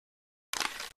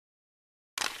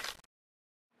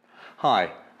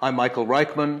Hi, I'm Michael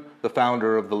Reichman, the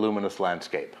founder of the Luminous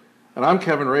Landscape. And I'm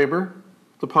Kevin Raber,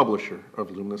 the publisher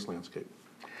of Luminous Landscape.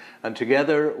 And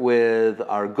together with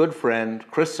our good friend,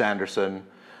 Chris Sanderson,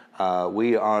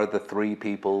 we are the three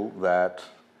people that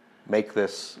make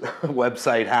this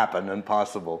website happen and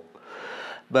possible.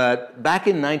 But back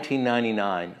in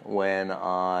 1999, when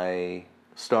I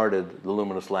started the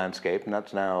Luminous Landscape, and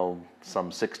that's now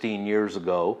some 16 years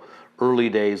ago, early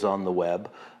days on the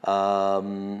web.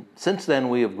 Since then,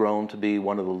 we have grown to be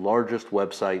one of the largest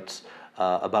websites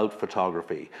about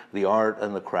photography, the art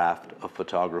and the craft of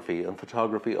photography, and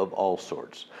photography of all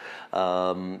sorts.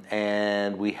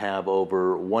 And we have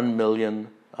over 1 million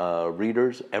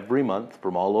readers every month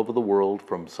from all over the world,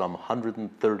 from some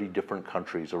 130 different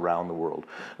countries around the world.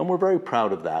 And we're very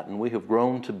proud of that, and we have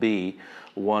grown to be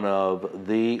one of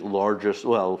the largest,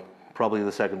 well, probably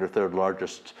the second or third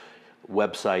largest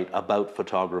website about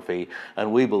photography,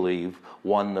 and we believe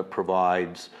one that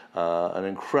provides an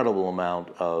incredible amount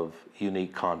of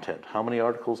unique content. How many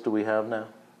articles do we have now?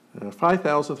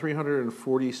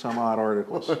 5,340 some odd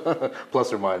articles.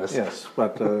 Plus or minus. Yes,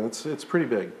 but it's pretty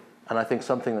big. And I think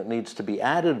something that needs to be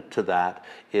added to that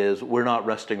is we're not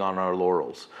resting on our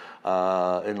laurels.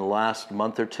 In the last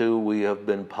month or two, we have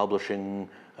been publishing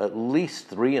at least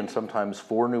 3 and sometimes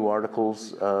 4 new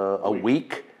articles a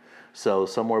week. So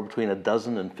somewhere between a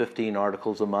dozen and 15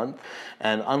 articles a month.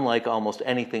 And unlike almost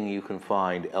anything you can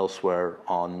find elsewhere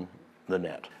on the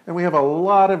net. And we have a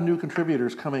lot of new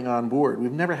contributors coming on board.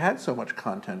 We've never had so much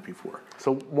content before.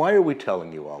 So why are we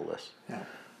telling you all this? Yeah.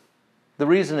 The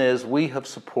reason is we have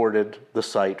supported the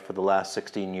site for the last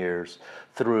 16 years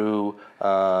through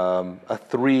a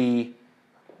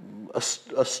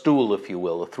stool, if you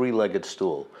will, a 3-legged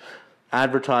stool.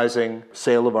 Advertising,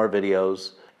 sale of our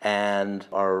videos, and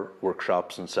our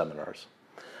workshops and seminars.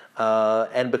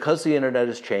 And because the internet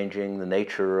is changing, the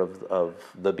nature of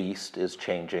the beast is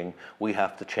changing, we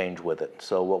have to change with it.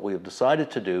 So what we've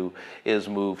decided to do is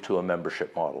move to a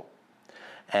membership model.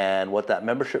 And what that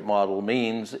membership model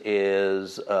means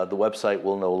is the website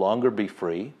will no longer be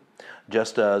free,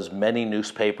 just as many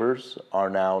newspapers are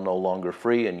now no longer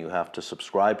free and you have to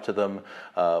subscribe to them.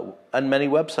 And many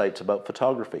websites about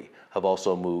photography have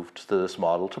also moved to this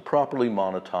model to properly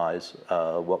monetize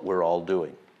what we're all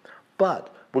doing.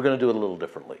 But we're going to do it a little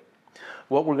differently.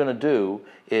 What we're going to do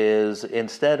is,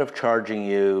 instead of charging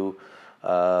you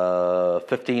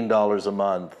 $15 a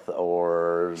month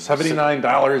or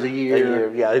 $79 a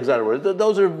year. Yeah, exactly.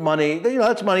 Those are money,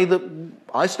 that's money that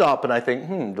I stop and I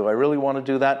think, do I really want to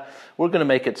do that? We're going to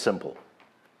make it simple.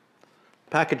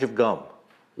 Package of gum,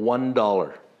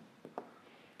 $1.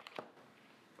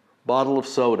 Bottle of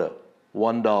soda,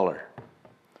 $1.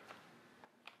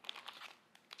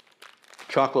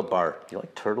 Chocolate bar. You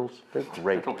like turtles? They're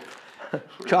great.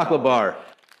 Chocolate bar,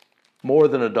 more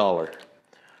than $1.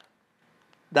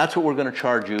 That's what we're going to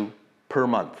charge you per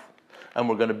month. And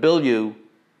we're going to bill you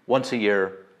once a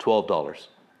year, $12.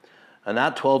 And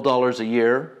that $12 a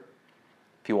year,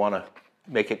 if you want to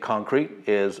make it concrete,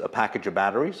 is a package of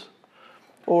batteries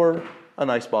or a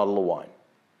nice bottle of wine.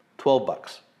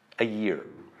 $12 a year.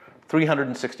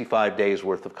 365 days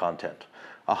worth of content.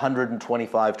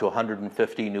 125 to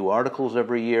 150 new articles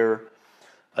every year.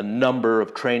 A number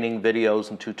of training videos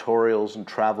and tutorials and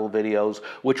travel videos,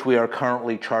 which we are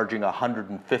currently charging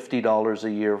 $150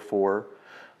 a year for.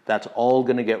 That's all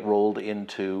going to get rolled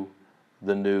into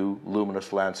the new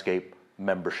Luminous Landscape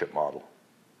membership model.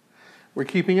 We're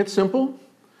keeping it simple.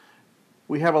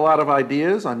 We have a lot of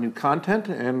ideas on new content,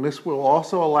 and this will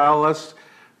also allow us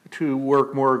to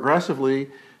work more aggressively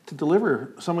to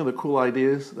deliver some of the cool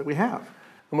ideas that we have.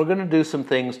 And we're going to do some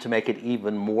things to make it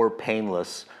even more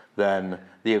painless than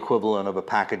the equivalent of a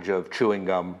package of chewing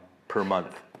gum per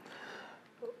month.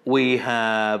 We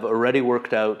have already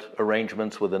worked out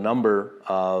arrangements with a number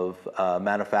of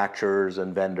manufacturers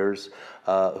and vendors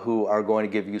who are going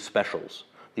to give you specials.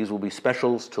 These will be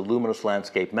specials to Luminous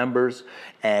Landscape members,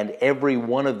 and every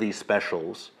one of these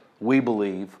specials, we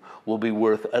believe, will be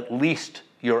worth at least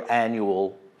your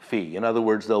annual fee. In other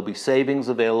words, there'll be savings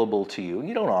available to you.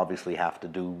 You don't obviously have to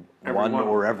do one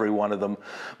or every one of them,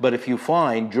 but if you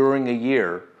find during a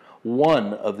year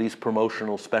one of these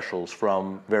promotional specials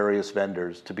from various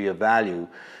vendors to be of value,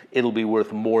 it'll be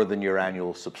worth more than your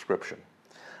annual subscription.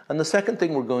 And the second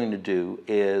thing we're going to do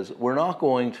is we're not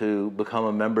going to become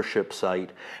a membership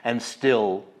site and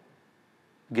still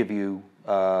give you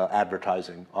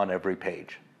advertising on every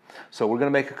page. So we're going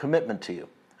to make a commitment to you.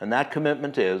 And that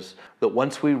commitment is that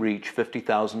once we reach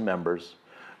 50,000 members,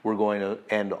 we're going to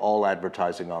end all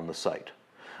advertising on the site.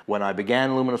 When I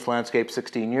began Luminous Landscape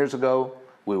 16 years ago,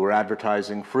 We were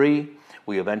advertising free.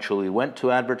 We eventually went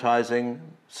to advertising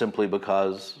simply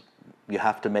because you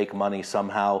have to make money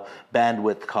somehow.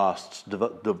 Bandwidth costs,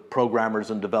 the programmers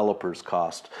and developers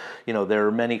cost. You know, there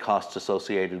are many costs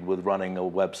associated with running a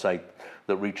website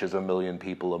that reaches 1 million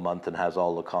people a month and has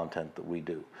all the content that we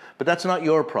do. But that's not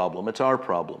your problem, it's our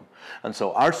problem. And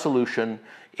so our solution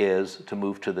is to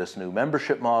move to this new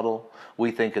membership model.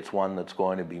 We think it's one that's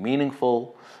going to be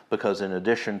meaningful because in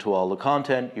addition to all the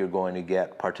content, you're going to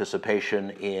get participation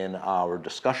in our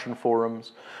discussion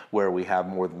forums where we have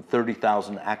more than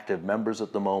 30,000 active members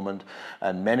at the moment.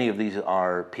 And many of these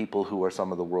are people who are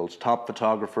some of the world's top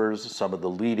photographers, some of the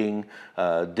leading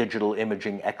digital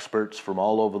imaging experts from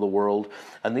all over the world.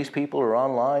 And these people are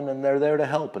online and they're there to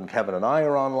help. And Kevin and I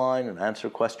are online and answer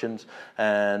questions.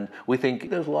 And we think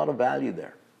there's a lot of value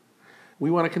there. We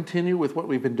want to continue with what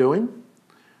we've been doing.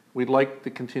 We'd like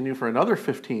to continue for another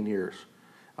 15 years.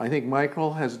 I think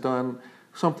Michael has done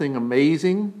something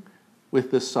amazing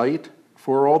with this site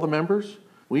for all the members.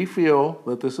 We feel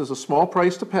that this is a small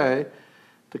price to pay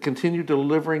to continue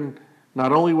delivering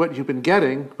not only what you've been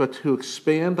getting, but to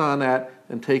expand on that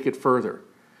and take it further.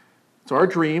 It's our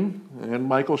dream, and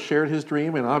Michael shared his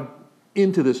dream, and I'm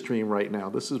into this dream right now.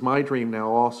 This is my dream now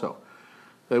also,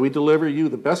 that we deliver you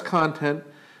the best content,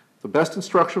 the best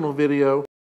instructional video,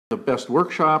 the best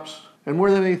workshops, and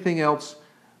more than anything else,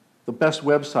 the best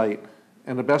website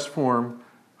and the best forum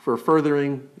for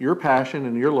furthering your passion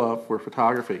and your love for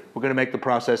photography. We're going to make the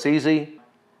process easy.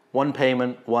 One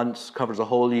payment once covers a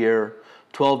whole year,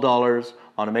 $12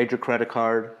 on a major credit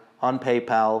card, on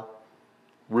PayPal,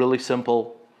 really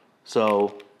simple.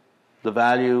 So the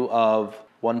value of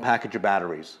one package of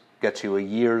batteries gets you a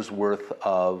year's worth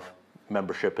of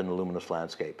membership in the Luminous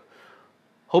landscape.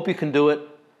 Hope you can do it.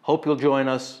 Hope you'll join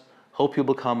us. Hope you'll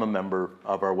become a member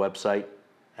of our website.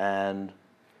 And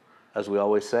as we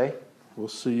always say, we'll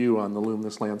see you on the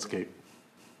Luminous landscape.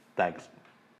 Thanks.